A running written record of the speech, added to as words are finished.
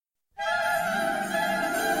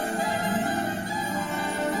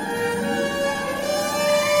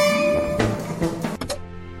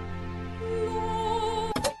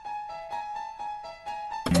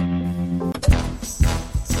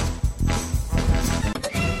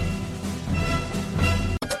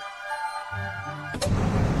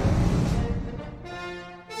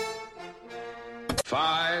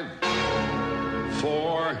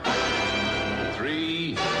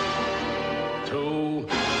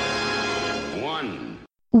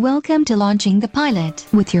Welcome to Launching the Pilot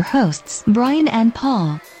with your hosts, Brian and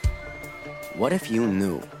Paul. What if you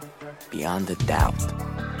knew, beyond a doubt,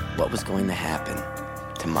 what was going to happen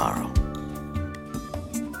tomorrow?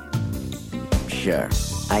 Sure,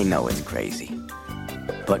 I know it's crazy.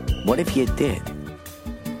 But what if you did?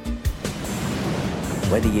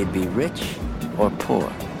 Whether you'd be rich or poor,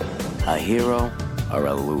 a hero or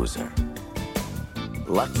a loser.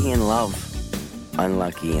 Lucky in love,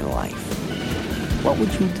 unlucky in life. What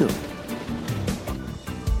would you do?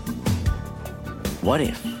 What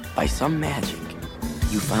if, by some magic,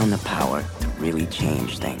 you found the power to really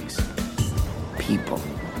change things? People,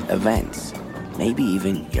 events, maybe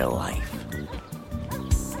even your life.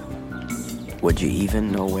 Would you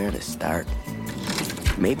even know where to start?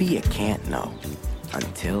 Maybe you can't know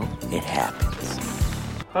until it happens.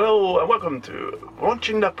 Hello and welcome to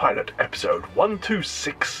Launching the Pilot, episode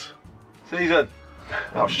 126. Season.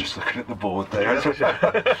 I was just looking at the board there. Is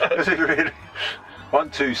it really?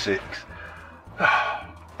 126.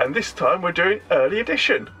 And this time we're doing early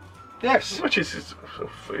edition. Yes. Which is,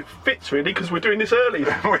 it fits really because we're doing this early. We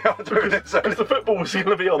are doing this early. Because the football was going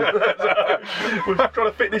to be on. So we're trying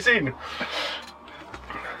to fit this in.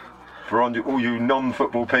 For all you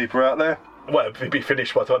non-football people out there. Well, it'll be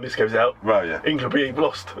finished by the time this goes out. Right, yeah. England will be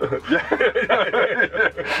lost. Yeah.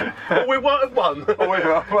 Well, we might have won.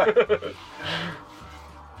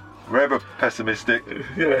 We're ever pessimistic.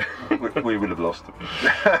 Yeah. We would have lost.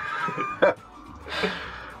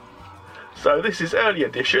 So this is early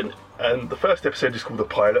edition, and the first episode is called The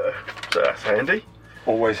Pilot, so that's handy.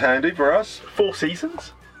 Always handy for us. 4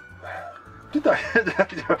 seasons. Did they?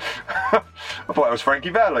 I thought it was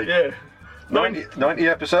Frankie Valli. Yeah. 90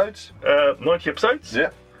 episodes. 90 episodes.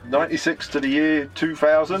 Yeah. 96 to the year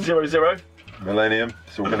 2000. 00. Millennium.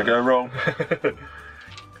 It's all going to go wrong.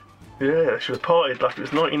 Yeah, she was partied like it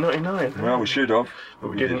was 1999. Well, we should have. But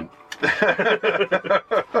we didn't.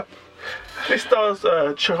 This stars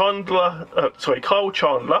Kyle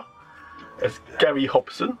Chandler as Gary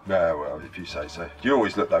Hobson. No, well, if you say so. You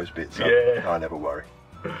always look those bits up. Yeah. I never worry.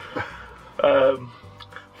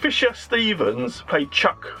 Fisher Stevens played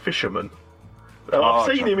Chuck Fisherman. I've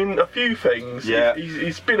seen him in a few things. Yeah.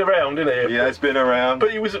 He's been around, isn't he? Yeah, it's been around.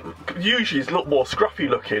 But he was usually a lot more scruffy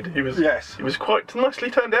looking. He was. Yes. He was quite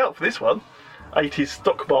nicely turned out for this one. 80s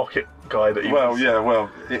stock market guy that he was. Well,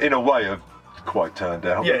 in a way, quite turned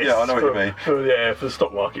out. Yes, Yeah, I know what you mean. For the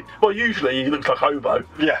stock market. Well, usually he looks like hobo.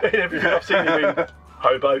 Yeah. In everything I've seen him in,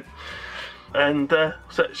 hobo. And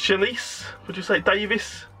was that Shanice? Would you say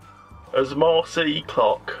Davis as Marcy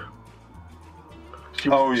Clark? She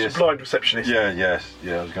was yes. a blind receptionist. Yeah, I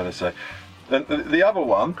was going to say. And the other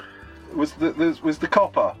one was the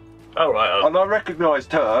copper. Oh, right. And I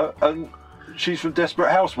recognised her, and she's from Desperate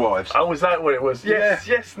Housewives. Oh, was that what it was? Yes,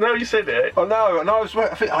 Yeah. yes. No, you said it. I know, and I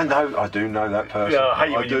do know that person. Yeah, I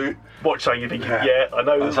hate when do. you watch something you think, yeah, I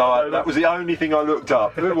know. And so that was the only thing I looked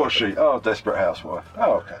up. Who was she? Oh, Desperate Housewife.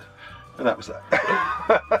 Oh, okay. And that was that.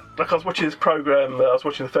 Like I was watching this programme, I was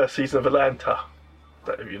watching the first season of Atlanta.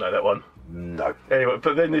 You know that one? No. Anyway,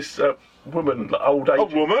 but then this woman, like old age. A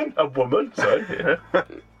woman, sorry, yeah. A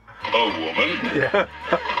woman? Yeah.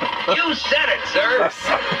 You said it, sir!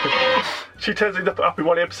 She turns up in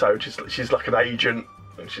one episode, she's like an agent,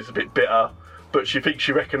 and she's a bit bitter, but she thinks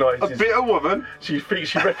she recognises... A bitter woman? She thinks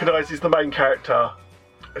she recognises the main character.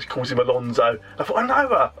 She calls him Alonzo. I thought, I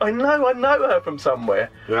know her from somewhere.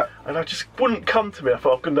 Yeah. And I just wouldn't come to me. I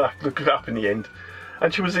thought, I'm going to have to look it up in the end.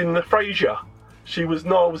 And she was in Frasier.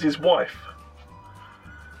 Niall was his wife.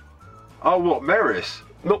 Oh, what, Maris?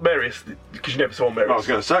 Not Maris, because you never saw Maris. I was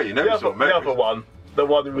going to say, you never saw Maris. The other one. The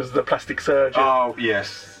one who was the plastic surgeon. Oh,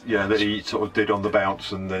 yes. Yeah, that he sort of did on the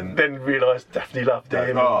bounce and then... Then realised Daphne loved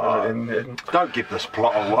him. And don't give this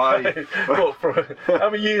plot away. Well, how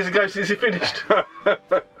many years ago since he finished?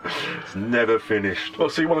 It's never finished. Well,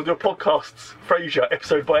 so you want to do a podcast, Frasier,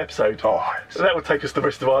 episode by episode? Oh, so that would take us the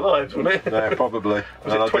rest of our lives, wouldn't it? Yeah, probably.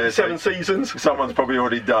 Was it 27 seasons? Someone's probably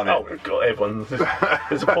already done it. Oh, God, everyone.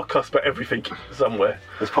 There's a podcast about everything somewhere.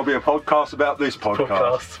 There's probably a podcast about this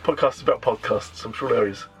podcast. Podcasts about podcasts, I'm sure there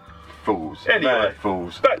is. Fools. Anyway, Mad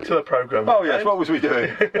fools. Back to the programme. Oh, yes, what was we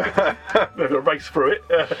doing? We're going to race through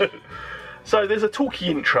it. So there's a talky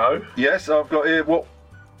intro. Yes, I've got here, what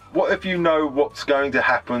if you know what's going to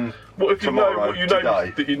happen What if you know tomorrow, what you know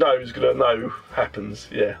today? that you know is going to know happens,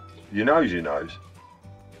 yeah. You knows.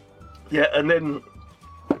 Yeah, and then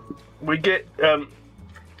we get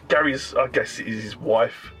Gary's, I guess it is his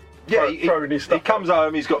wife. Yeah, throwing his stuff. he comes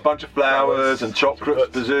home, he's got a bunch of flowers and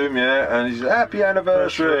chocolates, presume, yeah, and he's happy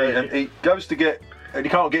anniversary, and he goes to get, and he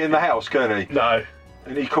can't get in the house, can he? No.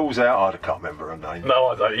 And he calls out, I can't remember her name. No,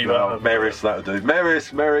 I don't either. No, Maris, that'll do.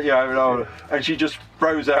 Maris, and she just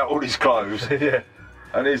throws out all his clothes. Yeah.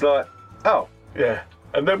 And he's like, oh. Yeah.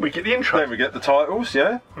 And then we get the intro. Then we get the titles,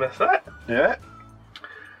 yeah. That's that. Yeah.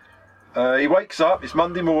 He wakes up, it's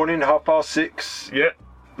Monday morning, 6:30. Yeah.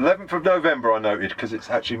 11th of November, I noted, because it's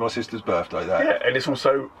actually my sister's birthday, that. Yeah, and it's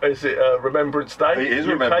also, is it Remembrance Day? It is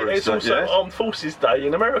UK? Remembrance Day, It's also yes. Armed Forces Day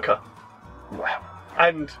in America. Wow.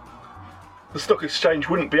 And the stock exchange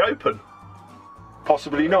wouldn't be open.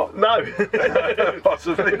 Possibly not. No.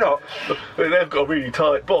 Possibly not. They've got a really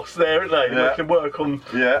tight boss there, haven't they? Yeah. They can work on...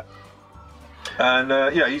 Yeah.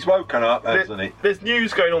 And, he's woken up, hasn't he? There's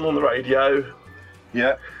news going on the radio.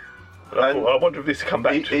 Yeah. I And thought, I wonder if this will come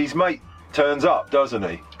back. His mate turns up, doesn't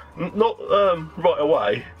he? Not right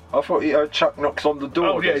away. I thought Chuck knocks on the door,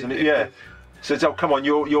 Oh, yeah, doesn't he? Yeah. Says, oh, come on,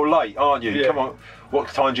 you're late, aren't you? Yeah. Come on, what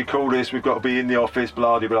time do you call this? We've got to be in the office,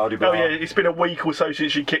 blah, blah, blah, blah. Oh yeah, it's been a week or so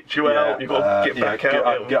since she kicked you out. You've got to get back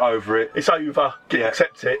out. Get over it. It's over.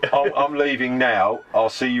 Accept it. I'm leaving now. I'll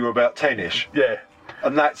see you about 10ish. Yeah.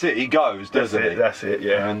 And that's it. He goes, doesn't he? That's it.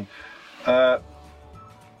 Yeah. And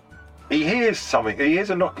he hears something. He hears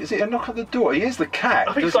a knock. Is it a knock on the door? He hears the cat.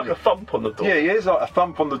 I think it's like a thump on the door. Yeah, he hears like a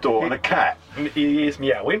thump on the door and a cat. He is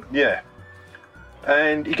meowing. Yeah.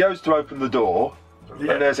 And he goes to open the door,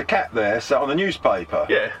 Yeah. and there's a cat there sat on the newspaper.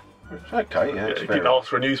 Yeah. Okay, yeah. He didn't ask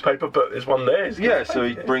for a newspaper, but there's one there. Yeah, so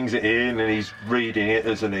he brings it in and he's reading it,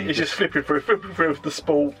 isn't he? He's just flipping through the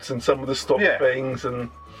sports and some of the stock things, and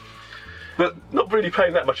but not really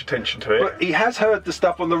paying that much attention to it. But he has heard the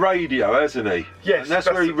stuff on the radio, hasn't he? Yes, And that's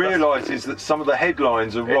where he realises that some of the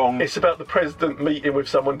headlines are wrong. It's about the president meeting with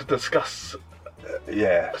someone to discuss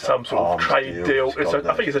some sort of arms trade deal.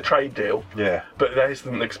 I think it's a trade deal. Yeah. But that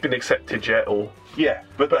hasn't been accepted yet, or Yeah,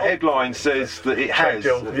 but the headline says that it has.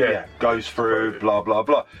 deal, yeah. Goes through, blah, blah,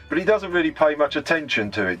 blah. But he doesn't really pay much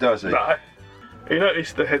attention to it, does he? no. You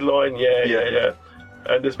noticed the headline, yeah.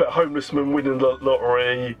 And there's about homeless men winning the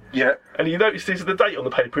lottery. Yeah. And you notice the date on the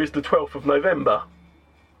paper is the 12th of November.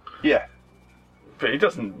 Yeah. But he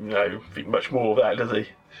doesn't, think much more of that, does he?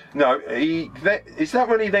 No, is that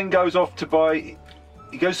when he then goes off to buy...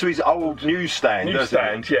 He goes to his old newsstand,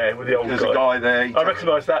 doesn't he? Yeah, with the old There's guy. a guy there. I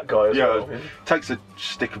recognise that guy as well. Takes a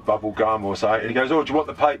stick of bubble gum or something. And he goes, oh, do you want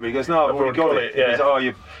the paper? He goes, no, I've already got it. Yeah. He goes, oh,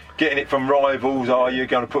 you're getting it from rivals. Are you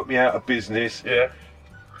going to put me out of business? Yeah.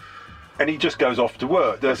 And he just goes off to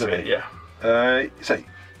work, doesn't he? Yeah. So he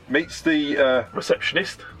meets the...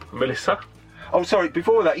 receptionist, Melissa. Oh, sorry,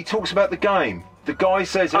 before that, he talks about the game. The guy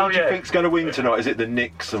says, who do you think's going to win tonight? Is it the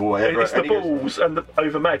Knicks or whatever? It's the Bulls and the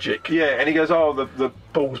over Magic. Yeah, and he goes, oh, the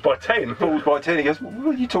Bulls by 10. Bulls by 10. He goes,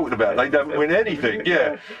 what are you talking about? They don't win anything.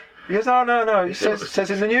 Yeah. He goes, oh, no. It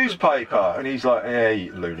says in the newspaper. And he's like, hey,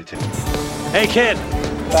 you lunatic. Hey, kid.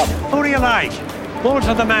 Who do you like? Bulls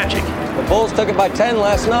or the Magic? The Bulls took it by 10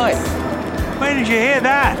 last night. When did you hear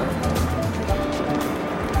that?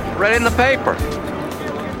 Read it in the paper.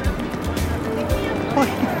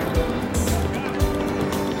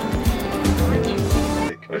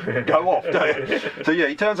 Go off, don't you? So yeah,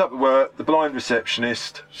 he turns up at work, the blind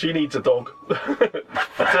receptionist. She needs a dog.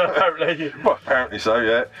 Apparently. Well, apparently so,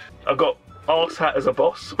 yeah. I've got arse hat as a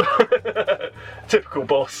boss. Typical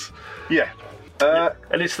boss. Yeah.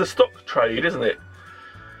 And it's the stock trade, isn't it?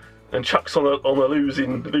 And Chuck's on a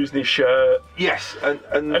losing his shirt. Yes,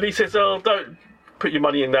 and he says, "Oh, don't put your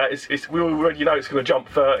money in that. We already know it's going to jump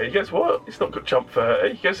 30." He goes, "What? It's not going to jump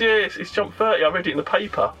 30." He goes, "Yeah, it's jumped 30. I read it in the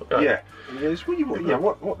paper." Yeah. He goes, what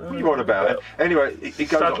are you on about? Anyway, it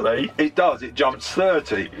goes Suddenly, on. It does. It jumps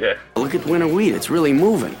 30. Yeah. Look at winter wheat. It's really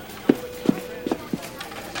moving.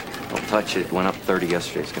 Don't touch it. It went up 30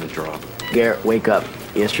 yesterday. It's going to drop. Garrett, wake up.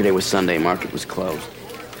 Yesterday was Sunday. Market was closed.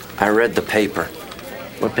 I read the paper.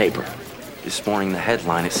 What paper? This morning, the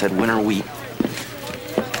headline, it said winter wheat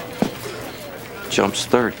jumps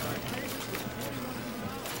 30.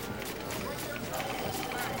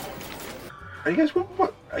 And he goes,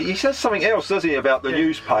 what? He says something else, doesn't he, about the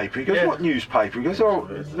newspaper? He goes, what newspaper? He goes, oh,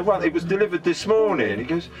 the one, it was delivered this morning. He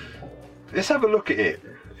goes, let's have a look at it.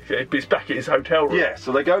 It's back at his hotel room. Yeah,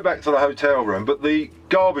 so they go back to the hotel room, but the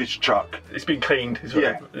garbage truck... It's been cleaned.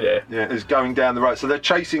 Yeah, is going down the road. So they're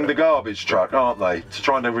chasing the garbage truck, aren't they, to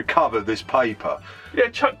try and recover this paper. Yeah,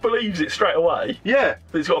 Chuck believes it straight away. Yeah.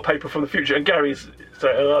 That he's got a paper from the future, and Gary's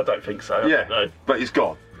saying, I don't think so. Yeah, I don't know. but it's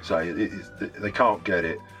gone, so they can't get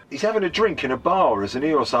it. He's having a drink in a bar, isn't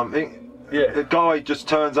he, or something? Yeah. The guy just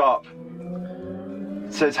turns up,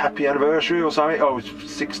 says happy anniversary or something. Oh, it's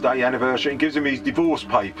 6-day anniversary, and gives him his divorce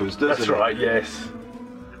papers, doesn't That's he? right, yes.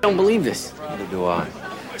 I don't believe this. Neither do I.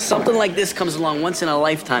 Something like this comes along once in a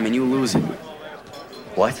lifetime and you lose it.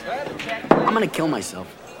 What? I'm gonna kill myself.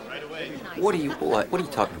 What are you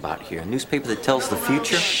talking about here? A newspaper that tells the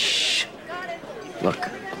future? Shh. Look,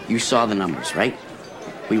 you saw the numbers, right?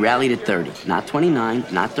 We rallied at 30. Not 29,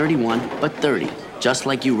 not 31, but 30. Just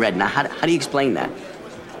like you read. Now, how do you explain that?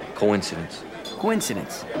 Coincidence.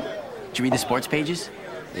 Coincidence. Did you read the sports pages?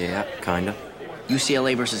 Yeah, kinda.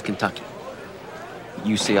 UCLA versus Kentucky.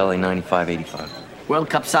 UCLA 95-85. World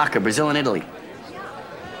Cup soccer, Brazil and Italy.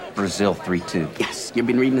 Brazil 3-2. Yes, you've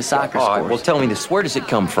been reading the soccer All right, scores. well, tell me this. Where does it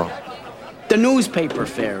come from? The newspaper,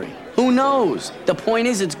 Fairy. Who knows? The point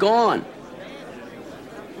is, it's gone.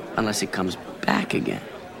 Unless it comes back again.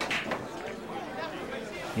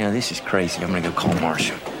 You know, this is crazy. I'm gonna go call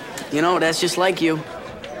Marcia. You know, that's just like you.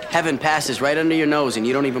 Heaven passes right under your nose and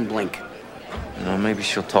you don't even blink. You know, maybe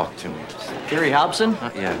she'll talk to me. Gary Hobson?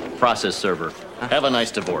 Yeah. Process server. Have a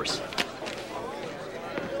nice divorce.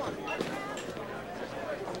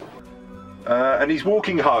 And he's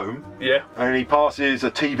walking home. Yeah. And he passes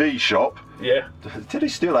a TV shop. Yeah. Did he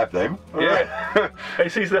still have them? Yeah. He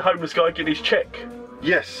sees the homeless guy get his check.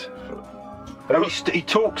 Yes. And he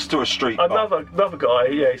talks to a street bum. Another guy,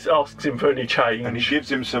 yeah, he asks him for any change. And he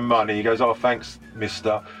gives him some money. He goes, "Oh, thanks,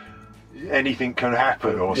 mister. Anything can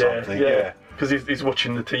happen," or something. Yeah. Because he's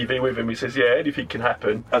watching the TV with him. He says, "Yeah, anything can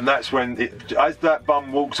happen." And that's when, as that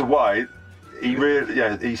bum walks away,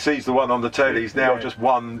 he sees the one on the telly. He's now just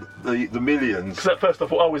won the millions. Because at first I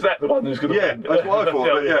thought, oh, is that the one who's going to win? That's what I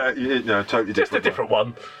thought. But totally different. Just a different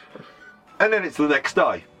one. And then it's the next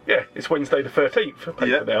day. Yeah, it's Wednesday the 13th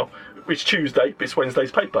paper now. It's Tuesday, but it's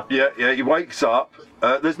Wednesday's paper. Yeah, he wakes up.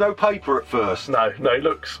 There's no paper at first. No, he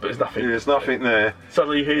looks, but there's nothing. There's nothing there.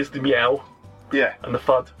 Suddenly he hears the meow. Yeah. And the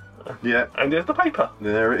thud. Yeah. And there's the paper.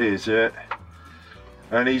 There it is, yeah.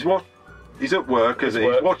 And he's at work, isn't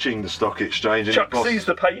he? He's watching the stock exchange. And Chuck sees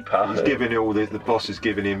the paper. He's giving all the boss is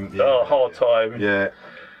giving him a hard time. Yeah.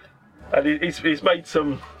 And he's made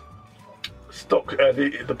some stock.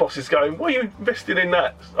 The boss is going, "Why are you investing in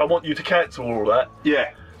that? I want you to cancel all that."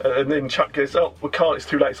 Yeah. And then Chuck goes, "Oh, we can't. It's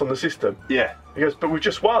too late. It's on the system." Yeah. He goes, "But we've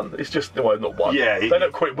just won. It's just not won. Yeah. They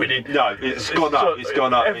don't quit winning. No, it's gone up. It's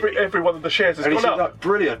gone up. Every one of the shares has gone up. Like,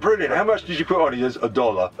 brilliant. How much did you put on? He goes,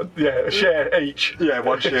 $1. Yeah, a share each. Yeah,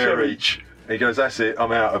 one share each. He goes, "That's it.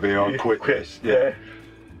 I'm out of here. I'll quit this." Yeah.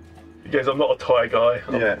 He goes, "I'm not a Thai guy.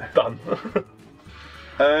 I'm done."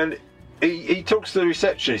 And he talks to the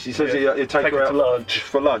receptionist. He says he'll take her out to lunch.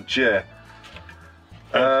 For lunch. Yeah.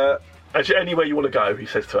 Actually, anywhere you want to go, he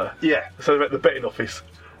says to her. Yeah. So they're at the betting office.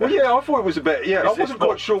 Well, yeah, I thought it was a bet. Yeah, I wasn't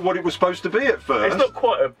quite sure what it was supposed to be at first. It's not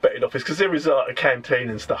quite a betting office because there is a canteen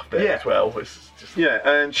and stuff there as well. It's just... Yeah,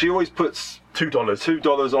 and she always puts $2.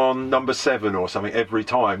 $2 on number 7 or something every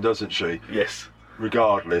time, doesn't she? Yes.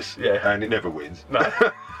 Regardless. Yeah. And it never wins. No.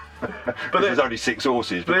 But there's only 6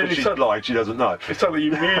 horses. But because she's blind, she doesn't know. Suddenly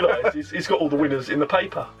you realise he's got all the winners in the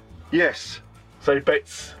paper. Yes. So he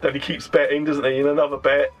bets, then he keeps betting, doesn't he? In another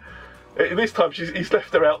bet. This time he's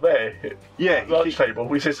left her out there. Yeah. Lunch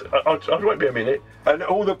table. He says, I won't be a minute. And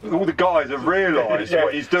all the guys have realised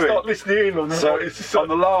what he's doing. Start listening on on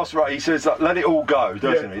the last run, he says, "Let it all go,"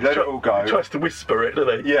 doesn't he? Let it all go. He tries to whisper it,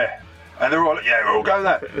 doesn't he? Yeah. And they're all like, "Yeah, we're all going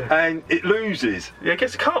that." And it loses. Yeah, I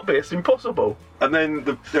guess it can't be. It's impossible. And then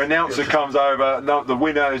the announcer comes over. No, the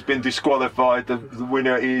winner has been disqualified. The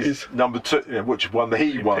winner is number 2, which one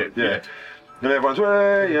he won. Yeah. And everyone's,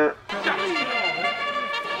 "Well, yeah."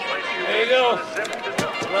 There you go.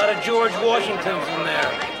 A lot of George Washingtons in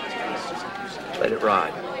there. Let it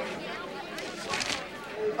ride.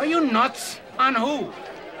 Are you nuts? On who?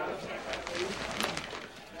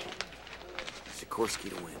 Sikorsky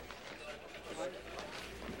to win.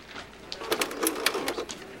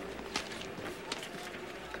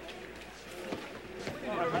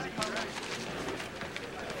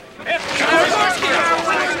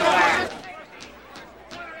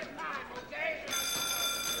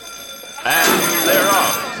 And they're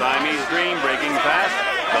off. Siamese Dream breaking past.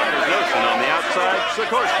 Zucker's Notion on the outside.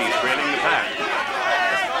 Sikorsky trailing the pack.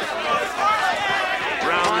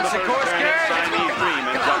 Round the first turn, it's Siamese Dream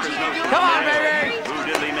and Zucker's Notion. Come on, baby! Blue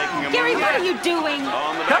Diddley making a move. What are you doing?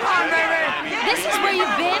 Come on, baby! This is where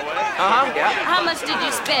you've been? Yeah. How much did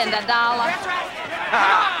you spend? $1?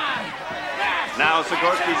 Now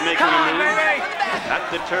Sikorsky's making a move. At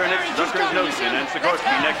the turn, it's Zucker's Notion and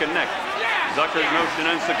Sikorsky neck and neck. Zucker's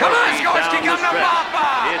Notion and Sikorsky down the stretch.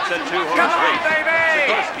 It's a 2-horse race.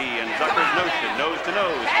 Sikorsky and Zucker's Notion nose to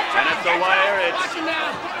nose. And at the wire, it's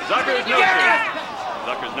Zucker's Notion.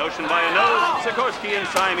 Zucker's Notion by a nose. Sikorsky and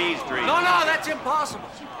Siamese Dream. No, that's impossible.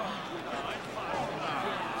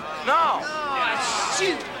 No.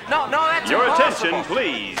 Shoot. No, that's Your impossible. attention,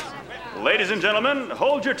 please. Ladies and gentlemen,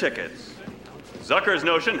 hold your tickets. Zucker's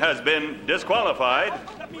notion has been disqualified.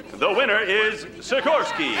 The winner is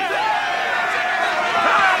Sikorsky.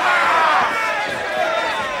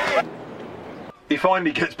 He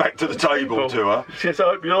finally gets back to the table to her. She says, I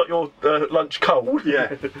hope you like your lunch cold.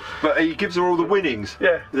 Yeah, but he gives her all the winnings.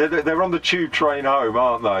 Yeah. They're on the tube train home,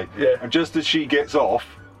 aren't they? Yeah. And just as she gets off,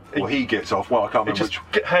 or he gets off, well, I can't He remember just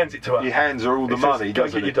which. hands it to her. He hands her all the He money, says, "Go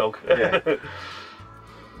doesn't get he? your dog." Yeah.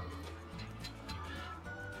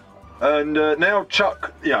 And now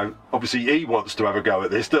Chuck, obviously he wants to have a go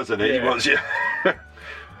at this, doesn't he? Yeah. He wants, yeah.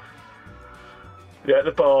 Yeah, at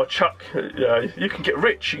the bar, Chuck, you can get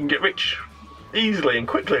rich. You can get rich easily and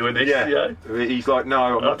quickly with this. Yeah. He's like,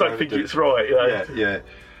 no, I don't think it's right. Yeah.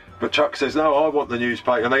 But Chuck says, no, I want the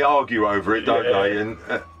newspaper. And they argue over it, don't they? And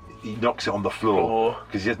he knocks it on the floor.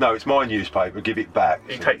 Because he says, no, it's my newspaper, give it back.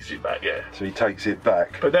 He takes it back, yeah. So he takes it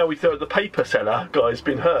back. But now we thought the paper seller guy's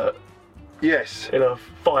been hurt. Yes. In a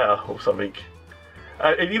fire or something.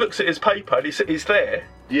 And he looks at his paper and it's there.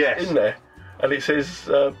 Yes. In there. And it says,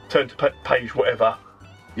 turn to page whatever.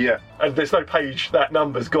 Yeah. And there's no page, that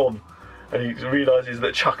number's gone. And he realises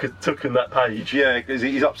that Chuck had taken that page. Yeah, because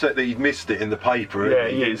he's upset that he'd missed it in the paper. Yeah,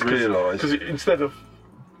 he is. Because instead of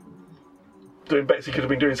doing bets, he could have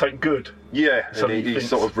been doing something good. Yeah, So and he thinks-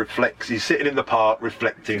 sort of reflects. He's sitting in the park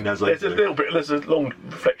reflecting as There's a long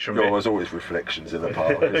reflection. Oh, there's always reflections in the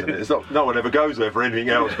park, isn't it? It's not, no one ever goes there for anything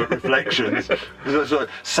else but reflections. There's sort of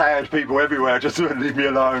sad people everywhere, just leave me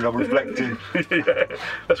alone, I'm reflecting. Yeah,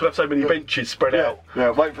 that's why we have so many benches spread out.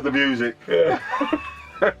 Yeah, wait for the music. Yeah.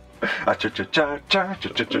 You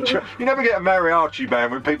never get a mariachi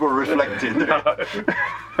band when people are reflecting.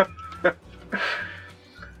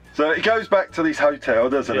 So he goes back to this hotel,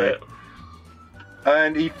 doesn't he?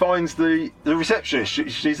 And he finds the receptionist.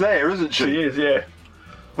 She's there, isn't she? She is, yeah.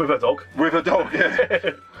 With her dog. With her dog,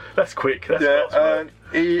 yeah. That's quick. That's Yeah, fast work.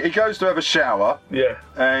 and he goes to have a shower. Yeah.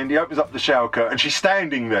 And he opens up the shower curtain, and she's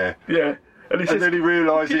standing there. Yeah. And he says, then he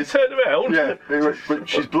realises. "Can you turn around?" Yeah, but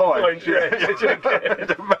she's blind.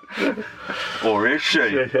 Yeah. Or is she?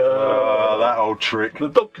 Yeah. Oh, that old trick. The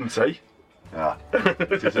dog can see. Ah,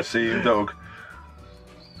 it is a seeing dog.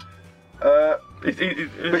 But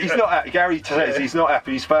he's not happy. Gary says he's not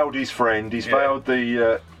happy. He's failed his friend. He's failed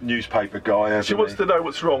the newspaper guy. Hasn't She wants to know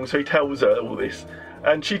what's wrong, so he tells her all this.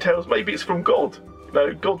 And she tells, maybe it's from God.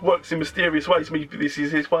 God works in mysterious ways. Maybe this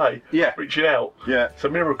is his way. Yeah. Reaching out. Yeah. It's a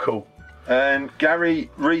miracle. And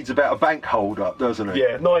Gary reads about a bank hold-up, doesn't he?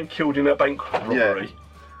 Yeah, 9 killed in a bank robbery. Yeah.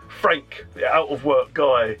 Frank, the out-of-work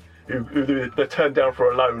guy who they're turned down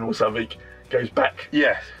for a loan or something, goes back.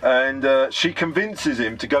 Yes. And she convinces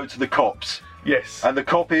him to go to the cops. Yes. And the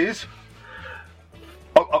cop is...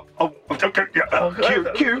 Q. Come on,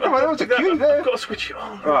 that was a Q there. I've got to switch it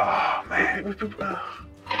on. Oh, man.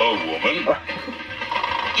 A woman.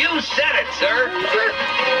 You said it, sir.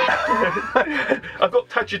 I've got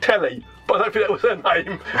Tagliatelle, but I don't think that was her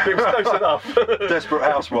name. But it was close enough. Desperate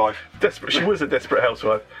housewife. She was a desperate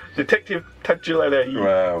housewife. Detective Tagliatelle.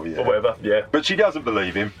 Well, yeah. Or whatever, yeah. But she doesn't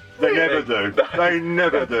believe him. They never do. They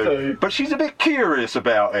never do. But she's a bit curious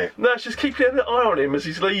about it. No, she's keeping an eye on him as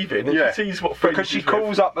he's leaving, and she sees what friends Because she he's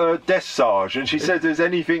calls up her desk sergeant and she says there's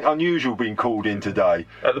anything unusual been called in today.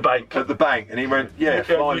 At the bank. At the bank. And he went, yeah,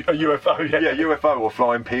 flying... A UFO, yeah. Yeah, UFO or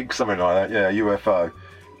flying pig, something like that. Yeah, UFO.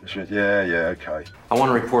 She went, yeah, okay. I want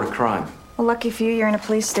to report a crime. Well, lucky for you, you're in a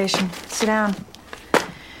police station. Sit down.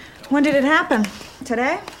 When did it happen?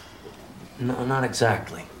 Today? No, not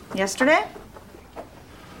exactly. Yesterday?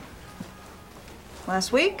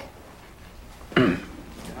 Last week?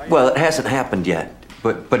 Well, it hasn't happened yet,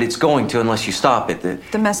 but it's going to unless you stop it.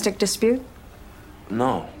 Domestic dispute?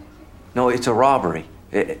 No, it's a robbery.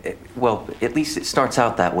 Well, at least it starts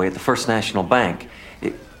out that way at the First National Bank.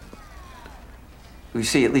 You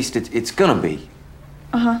see, at least it's gonna be.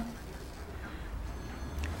 Uh-huh.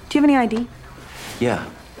 Do you have any ID? Yeah.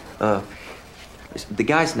 The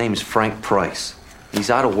guy's name is Frank Price. He's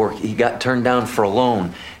out of work. He got turned down for a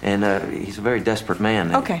loan, and he's a very desperate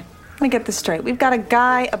man. Okay, let me get this straight. We've got a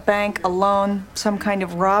guy, a bank, a loan, some kind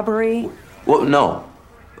of robbery. Well, no.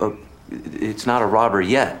 It's not a robbery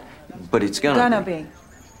yet, but it's gonna be.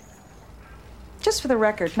 Just for the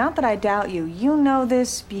record, not that I doubt you. You know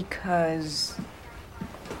this because...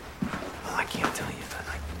 Well, I can't tell you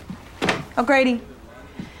that. O'Grady,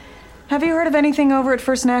 have you heard of anything over at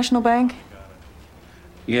First National Bank?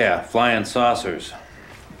 Yeah, flying saucers.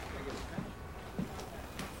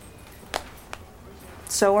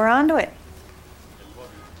 So we're on to it.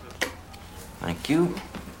 Thank you.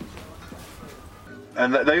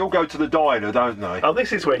 And they all go to the diner, don't they? Oh,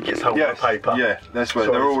 this is where he gets hold of the paper. Yeah, that's where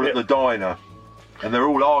Sorry, they're all at the diner. And they're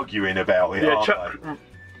all arguing about it, Yeah, aren't Chuck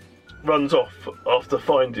runs off after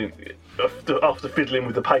fiddling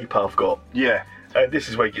with the paper I've got. Yeah. And this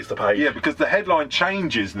is where he gets the page. Yeah, because the headline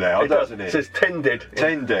changes now, doesn't it? It says 10 dead.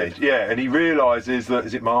 10 dead, yeah. And he realises that,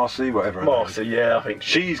 is it Marcy? Whatever her name is. Marcy, yeah, I think.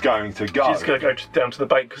 She's going to go. She's going to go down to the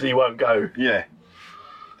bank because he won't go. Yeah.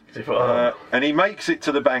 Oh. And he makes it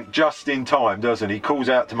to the bank just in time, doesn't he? He calls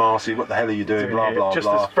out to Marcy, what the hell are you doing? Blah, blah, just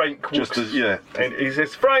blah. as Frank walks. And he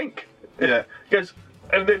says, Frank! Yeah. He goes,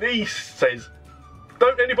 and then he says,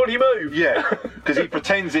 don't anybody move. Yeah, because he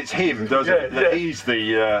pretends it's him, doesn't he? That he's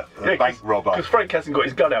the bank robber. Because Frank hasn't got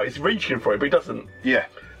his gun out. He's reaching for it, but he doesn't. Yeah.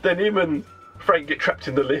 Then him and Frank get trapped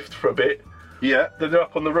in the lift for a bit. Yeah. Then they're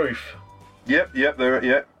up on the roof. Yep,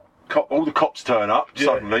 all the cops turn up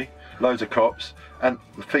suddenly. Loads of cops. And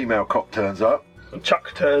the female cop turns up. And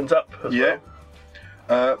Chuck turns up as well.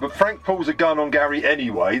 But Frank pulls a gun on Gary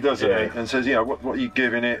anyway, doesn't he? And says, what are you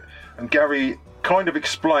giving it? And Gary kind of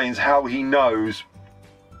explains how he knows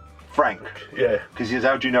Frank. Yeah. Because he says,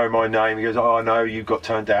 how do you know my name? He goes, I know you got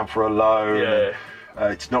turned down for a loan. Yeah.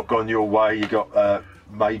 It's not gone your way. You got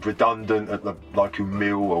made redundant at the local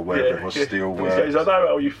mill or wherever it was, steel works. He says, I know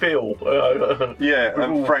how you feel.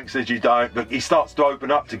 And Frank says you don't, but he starts to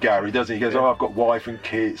open up to Gary, doesn't he? He goes, I've got wife and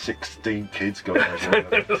kids, 16 kids. God knows. 16.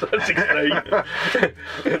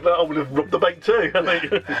 I would have robbed the bank too, I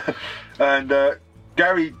think. And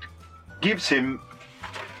Gary gives him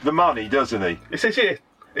the money, doesn't he? He says,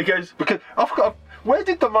 he goes, because I forgot, where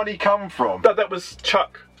did the money come from? That was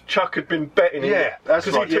Chuck. Chuck had been betting. Yeah, that's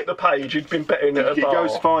right. Because he took the page, he'd been betting at a bar. He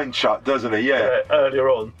goes find Chuck, doesn't he? Yeah. Earlier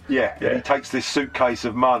on. Yeah, and he takes this suitcase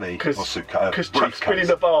of money. Because Chuck's been in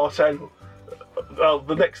the bar saying,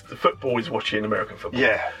 the next football is watching American football.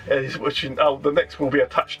 Yeah. And he's watching, the next will be a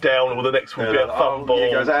touchdown or the next will be a fumble.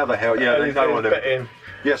 He goes, how the hell? Yeah, and no one betting.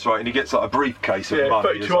 Yes, right, and he gets like a briefcase of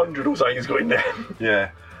money. 3,200 or something he's got in there.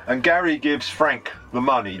 Yeah. And Gary gives Frank the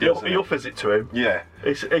money, doesn't he? He offers it to him. Yeah.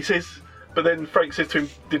 He says, but then Frank says to him,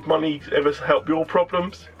 did money ever help your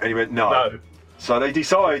problems? And he went, no. So they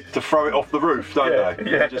decide to throw it off the roof, don't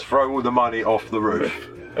they? Yeah. They just throw all the money off the roof.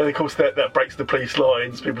 And of course that breaks the police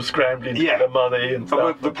lines, people scrambling to get the money and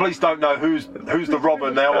stuff. The police don't know who's the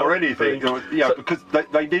robber now or anything. Because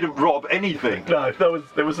they didn't rob anything. No,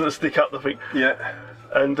 there wasn't a stick up, I think. Yeah.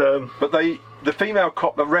 And but the female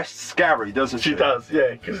cop arrests Gary, doesn't she? She does,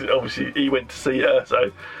 yeah, because obviously he went to see her,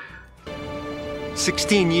 so.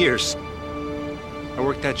 16 years. I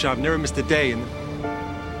worked that job, never missed a day, and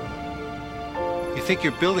you think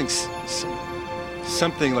you're building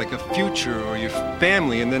something like a future or your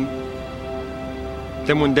family, and then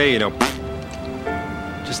one day,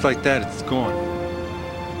 just like that, it's gone.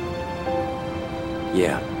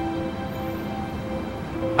 Yeah.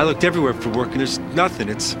 I looked everywhere for work, and there's nothing.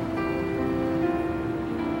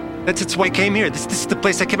 That's why I came here. This is the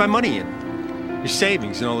place I kept my money in. Your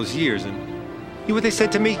savings in all those years, and you know what they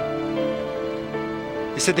said to me?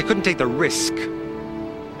 They said they couldn't take the risk.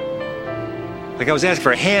 Like I was asking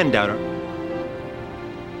for a handout,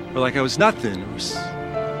 or like I was nothing.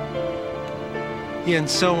 Yeah, and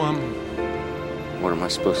so, What am I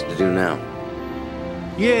supposed to do now?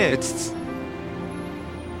 Yeah, it's...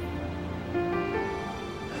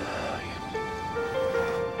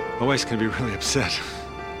 My wife's gonna be really upset.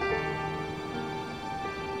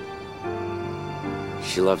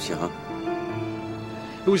 She loves you, huh?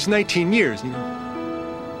 It was 19 years,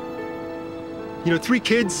 3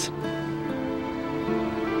 kids.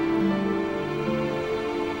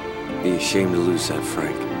 Be ashamed to lose that,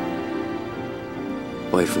 Frank.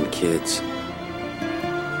 Wife and kids.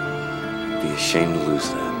 Be ashamed to lose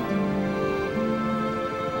that.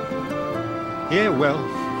 Yeah, well...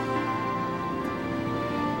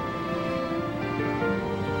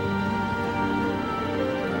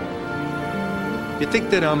 You think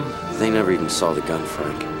that, They never even saw the gun,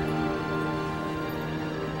 Frank.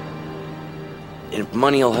 And if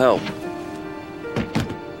money'll help,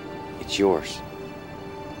 it's yours.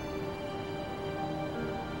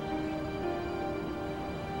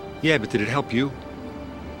 Yeah, but did it help you?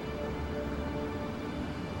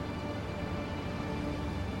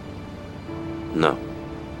 No.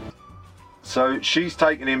 So she's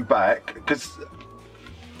taking him back because...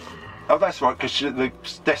 Oh, that's right, because the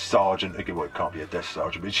desk sergeant, well, it can't be a desk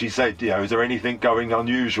sergeant, but she said, is there anything going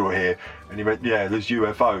unusual here? And he went, yeah, there's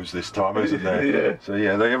UFOs this time, isn't there? Yeah. So,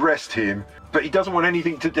 yeah, they arrest him, but he doesn't want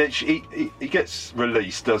anything to do. He gets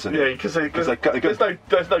released, doesn't he? Yeah, because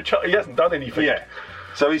there's no he hasn't done anything. Yeah.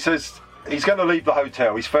 So he says he's going to leave the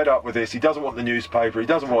hotel. He's fed up with this. He doesn't want the newspaper. He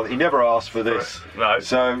never asked for this. No.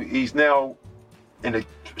 So he's now in a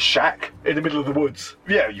shack. In the middle of the woods.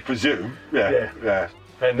 Yeah, you presume. Yeah.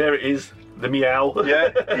 And there it is, the meow. Yeah,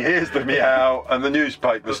 he hears the meow, and the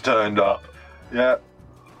newspaper's turned up. Yeah.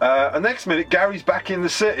 And next minute, Gary's back in the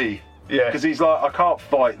city. Yeah. Because he's like, I can't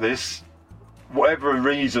fight this. Whatever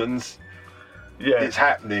reasons, it's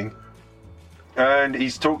happening. And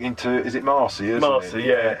he's talking to, is it Marcy, isn't Marcy, it?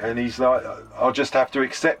 yeah. And he's like, I'll just have to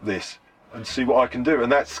accept this and see what I can do. And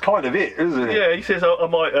that's kind of it, isn't it? Yeah, he says, I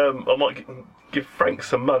might give Frank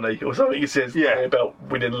some money or something. He says about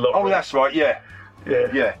winning the lottery. Oh, that's right, yeah. Yeah.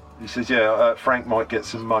 Yeah. He says, Frank might get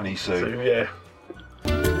some money soon. So, yeah.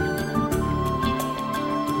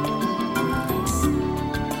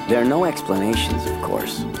 There are no explanations, of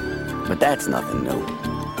course, but that's nothing new.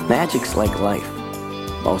 Magic's like life,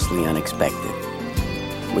 mostly unexpected.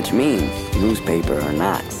 Which means, newspaper or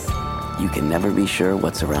not, you can never be sure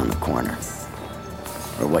what's around the corner,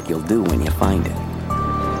 or what you'll do when you find it.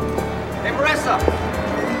 Hey, Marissa!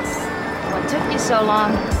 What took you so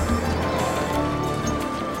long?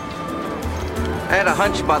 I had a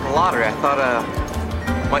hunch about the lottery. I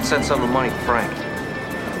thought might send some of the money to Frank.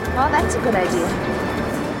 Well, that's a good idea.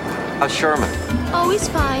 How's Sherman? Oh, he's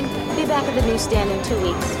fine. Be back at the newsstand in 2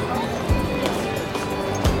 weeks.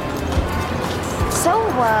 So,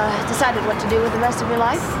 decided what to do with the rest of your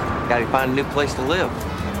life? Gotta find a new place to live.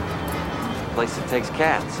 A place that takes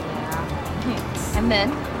cats. And then?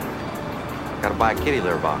 Gotta buy a kitty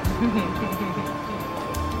litter box.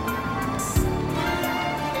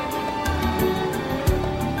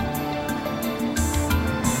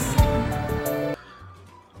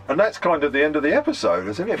 And that's kind of the end of the episode,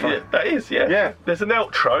 isn't it? Yeah, that is, yeah. Yeah. There's an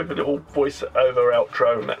outro, a little voice-over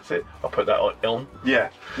outro, and that's it. I'll put that on. Yeah,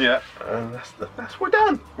 yeah. And we're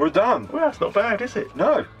done. We're done. Well, that's not bad, is it?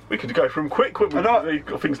 No. We could go from quick, we've got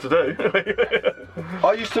things to do.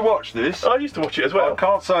 I used to watch this. I used to watch it as well. I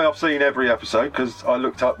can't say I've seen every episode because I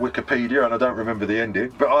looked up Wikipedia and I don't remember the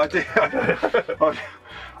ending. But I did.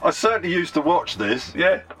 I certainly used to watch this.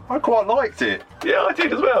 Yeah. I quite liked it. Yeah, I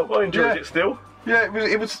did as well. I enjoyed it still. Yeah,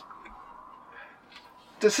 it was.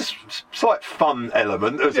 There's a slight fun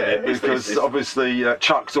element, isn't it? Because it's, obviously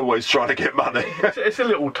Chuck's always trying to get money. It's a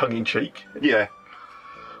little tongue-in-cheek. Yeah.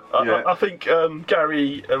 I think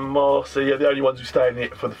Gary and Marcy are the only ones who stay in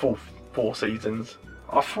it for the full 4 seasons.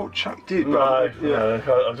 I thought Chuck did. No,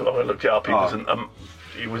 but I looked it up. He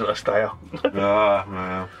wasn't a stayer.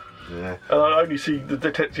 Well, yeah. And I only see the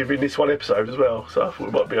detective in this one episode as well, so I thought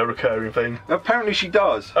it might be a recurring thing. Apparently she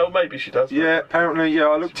does. Oh, maybe she does. Yeah, apparently,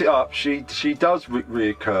 I looked it up. She does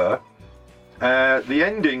reoccur. The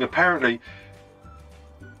ending, apparently,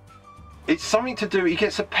 it's something to do. He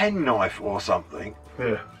gets a penknife or something.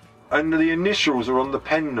 Yeah. And the initials are on the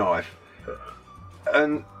penknife,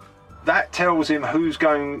 and that tells him who's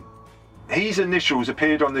going. His initials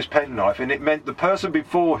appeared on this penknife, and it meant the person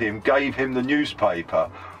before him gave him the newspaper.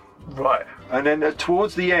 Right. And then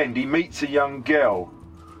towards the end, he meets a young girl,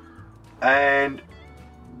 and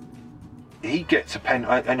he gets a pen,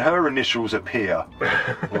 and her initials appear,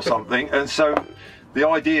 or something. And so, the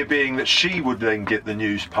idea being that she would then get the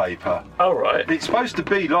newspaper. Oh, right. It's supposed to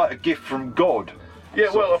be like a gift from God.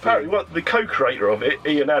 Yeah, well, apparently, the co-creator of it,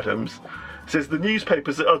 Ian Adams, says the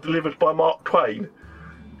newspapers are delivered by Mark Twain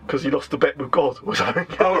because he lost a bet with God or something.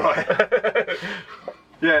 Oh, right.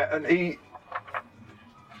 Yeah, and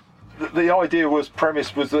the idea was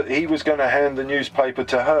that he was going to hand the newspaper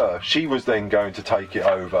to her. She was then going to take it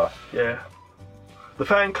over. Yeah. The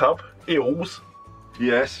fan club, Ills.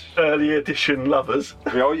 Yes. Early edition lovers.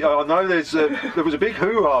 Yeah, I know there was a big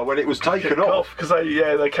hoo-ha when it was taken off. Because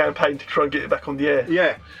they campaigned to try and get it back on the air.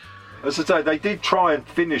 Yeah. As I say, they did try and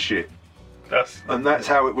finish it. That's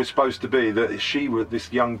how it was supposed to be, that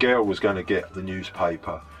this young girl was going to get the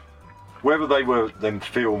newspaper. Whether they were then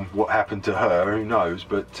film what happened to her, who knows?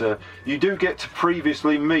 But you do get to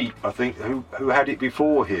previously meet, I think, who had it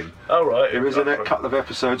before him. Oh, right. There is a couple of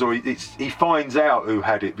episodes, or he finds out who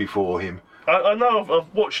had it before him. I know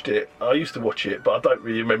I've watched it. I used to watch it, but I don't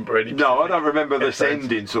really remember any. No, I don't remember this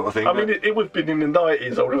ending sort of thing. I mean, it would have been in the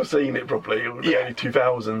 90s. I would have seen it probably. It would be early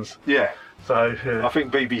 2000s. Yeah. So I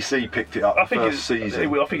think BBC picked it up the first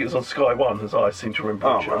season. I think it was on Sky One, as I seem to remember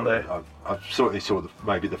on there. I certainly saw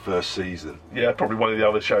maybe the first season. Yeah, probably one of the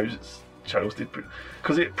other channels did,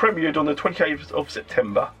 because it premiered on the 28th of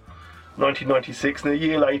September, 1996, and a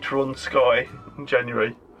year later on Sky in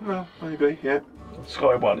January. Well, maybe, yeah.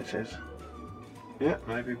 Sky One, it says. Yeah,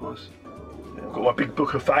 maybe it was. Yeah, I've got my big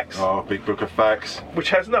book of facts. Oh, big book of facts. Which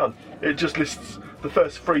has none. It just lists the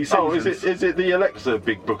first 3 seasons. Oh, is it the Alexa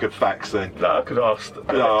big book of facts then? No, I could ask.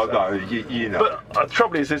 No, you know. But the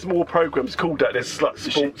trouble is, there's more programmes called that. There's like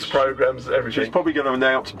sports programmes, everything. She's probably going to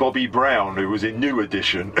announce Bobby Brown, who was in New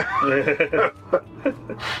Edition.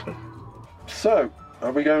 So,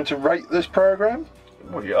 Are we going to rate this programme?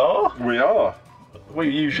 We are. We are. We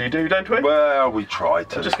usually do, don't we? Well, we try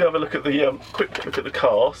to. I'm just going to have a look at the quick look at the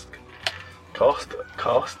cast. Cast.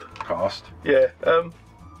 Yeah.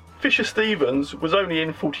 Fisher Stevens was only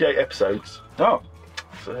in 48 episodes. Oh.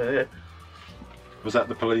 So, yeah. Was that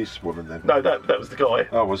the police woman then? No, that was the guy.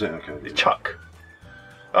 Oh, was it? Okay. It's Chuck.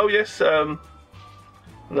 Oh yes. No.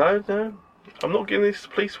 I'm not giving this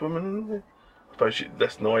police woman. I suppose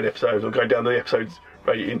that's 9 episodes. I'm going down the episodes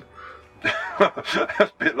rating. That's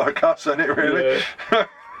a bit like us, isn't it? Really. Yeah.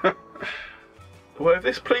 Well, if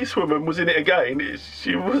this policewoman was in it again,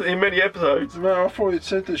 she wasn't in many episodes. No, I thought it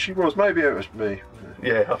said that she was. Maybe it was me.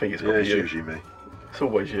 Yeah, I think it's probably it's you. usually me. It's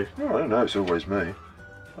always you. No, I don't know. It's always me.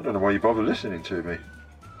 I don't know why you bother listening to me.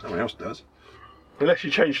 No one else does. Unless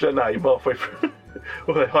you changed her name halfway through.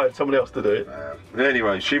 Or they hired someone else to do it.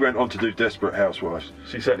 Anyway, she went on to do Desperate Housewives.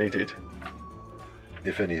 She certainly did.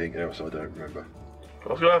 If anything else, I don't remember. I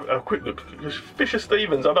was going to have a quick look. Fisher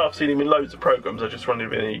Stevens, I know I've seen him in loads of programmes. I just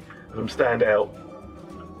wondered if any of them stand out.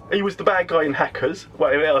 He was the bad guy in Hackers.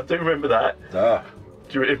 Wait a minute, I do remember that. Ah.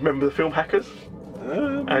 Do you remember the film Hackers?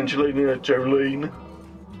 Angelina Jolie.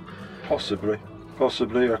 Possibly,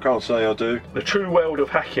 I can't say I do. The true world of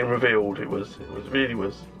hacking revealed. It really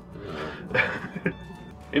was.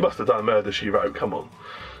 He must have done Murder, She Wrote. Come on,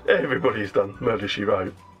 everybody's done Murder, She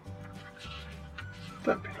Wrote.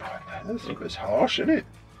 Don't be like that. That's harsh, isn't it?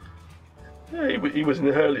 Yeah, he was in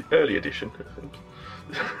the early edition, I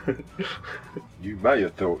think. You may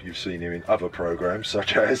have thought you've seen him in other programmes,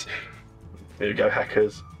 such as. There you go,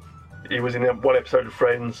 Hackers. He was in one episode of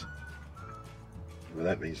Friends. Well,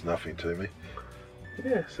 that means nothing to me.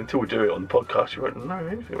 Yes, until we do it on the podcast, you won't know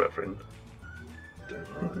anything about Friends.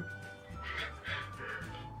 Don't know.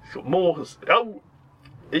 He's got more. Oh,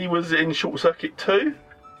 he was in Short Circuit 2.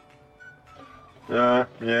 Yeah.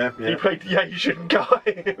 He played the Asian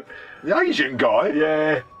guy. The Asian guy?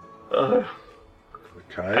 Yeah.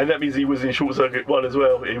 Okay. And that means he was in Short Circuit 1 as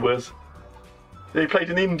well. He played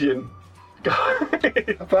an Indian guy.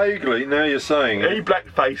 Vaguely, now you're saying it. He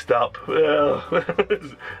black-faced up.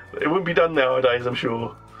 It wouldn't be done nowadays, I'm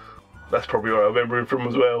sure. That's probably where I remember him from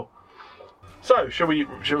as well. So, shall we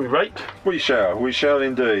rate? We shall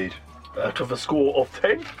indeed. Out of a score of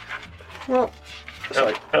 10? Well,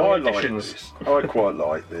 I like this. I quite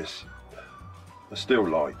like this. I still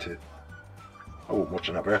liked it. I wouldn't watch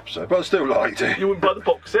another episode, but I still liked it. You wouldn't buy the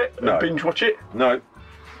box set and binge watch it? No.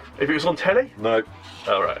 If it was on telly? No.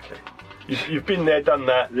 Oh, right, okay. You've been there, done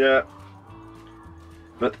that. Yeah.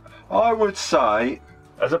 But I would say,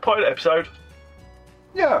 as a pilot episode,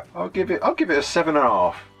 yeah, I'll give it a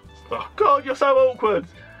 7.5. Oh God, you're so awkward.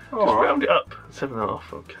 All Just right. round it up.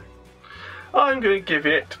 7.5. Okay. I'm going to give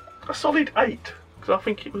it a solid 8 because I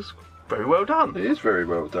think it was very well done. It is very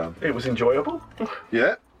well done. It was enjoyable.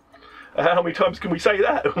 Yeah. How many times can we say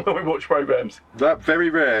that when we watch programmes? That very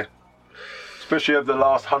rare. Especially over the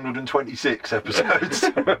last 126 episodes.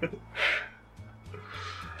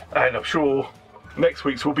 And I'm sure next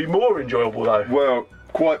week's will be more enjoyable though. Well,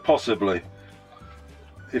 quite possibly.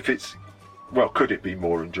 If it's... Well, could it be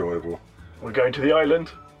more enjoyable? We're going to the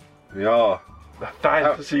island. We are. The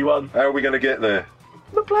fantasy one. How are we going to get there?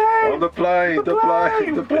 The plane! On the plane!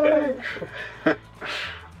 The plane!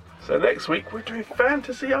 So next week we're doing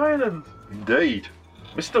Fantasy Island. Indeed.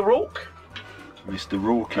 Mr. Rourke. Mr.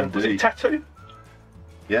 Rourke, And was it indeed. Tattoo?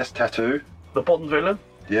 Yes, Tattoo. The Bond villain.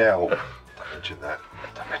 Yeah, don't mention that.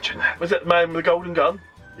 Don't mention that. Was it the man with the golden gun?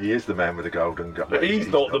 He is the man with the golden gun. He's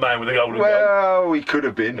not the man with the golden gun. Well, he could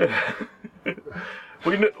have been.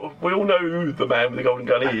 We all know who the man with the golden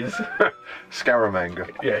gun is. Scaramanga.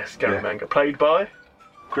 Yeah, Scaramanga. Played by?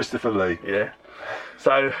 Christopher Lee. Yeah.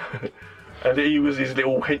 So, and he was his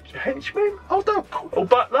little henchman? Oh, don't. Or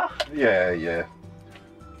butler? Yeah.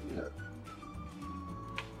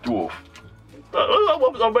 Dwarf.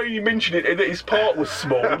 I'm only mentioning it that his part was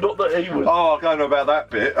small, not that he was. Oh, I don't know about that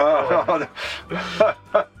bit.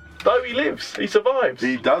 Though he lives, he survives.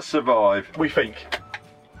 He does survive. We think.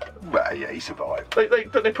 Well, yeah, he survived. They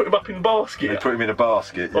put him up in a basket. They put him in a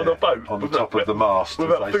basket. On a boat. On the top of the mast.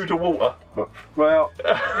 Without food or water. Well.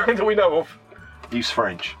 That we know of. He's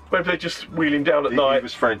French. Maybe they just wheel him down at night. He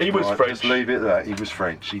was French. He was right? French. Just leave it there. He was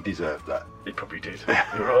French. He deserved that. He probably did.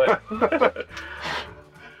 You're right.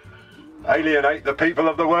 alienate the people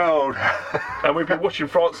of the world. And we'll be watching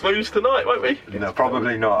France lose tonight, won't we? No,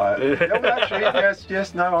 probably not. Actually,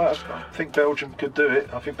 yes, no, I think Belgium could do it.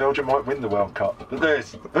 I think Belgium might win the World Cup. But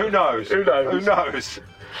who knows? Who knows? Who knows?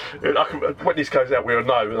 When this goes out, we'll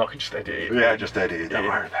know, and I can just edit it. Yeah, just edit it. Don't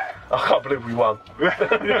worry about it. I can't believe we won.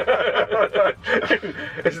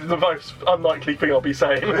 This is the most unlikely thing I'll be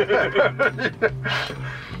saying.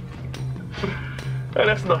 And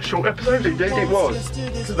that's a nice short episode. Indeed it was.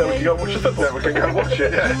 So then we can go watch the football. Then we can go watch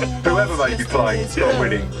it, yeah. Whoever may be playing, not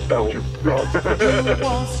winning. Belgium.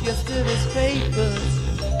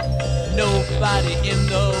 Nobody in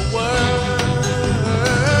the world